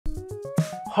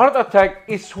Heart attack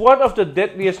is one of the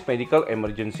deadliest medical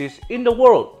emergencies in the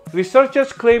world.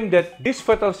 Researchers claim that this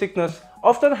fatal sickness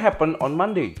often happens on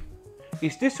Monday.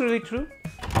 Is this really true?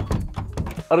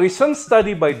 A recent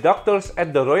study by doctors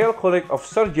at the Royal College of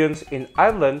Surgeons in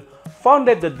Ireland found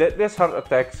that the deadliest heart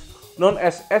attacks, known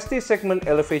as ST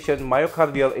segment elevation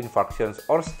myocardial infarctions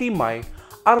or STEMI,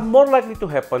 are more likely to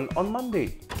happen on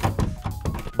Monday.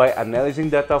 By analyzing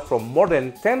data from more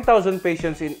than 10,000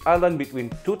 patients in Ireland between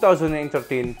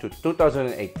 2013 to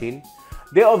 2018,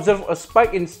 they observed a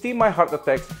spike in STEMI heart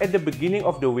attacks at the beginning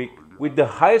of the week, with the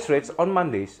highest rates on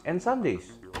Mondays and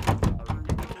Sundays.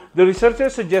 The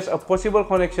researchers suggest a possible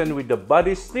connection with the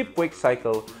body's sleep-wake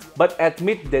cycle, but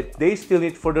admit that they still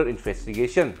need further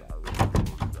investigation.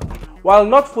 While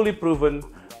not fully proven,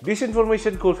 this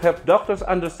information could help doctors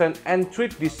understand and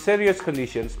treat these serious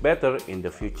conditions better in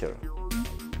the future.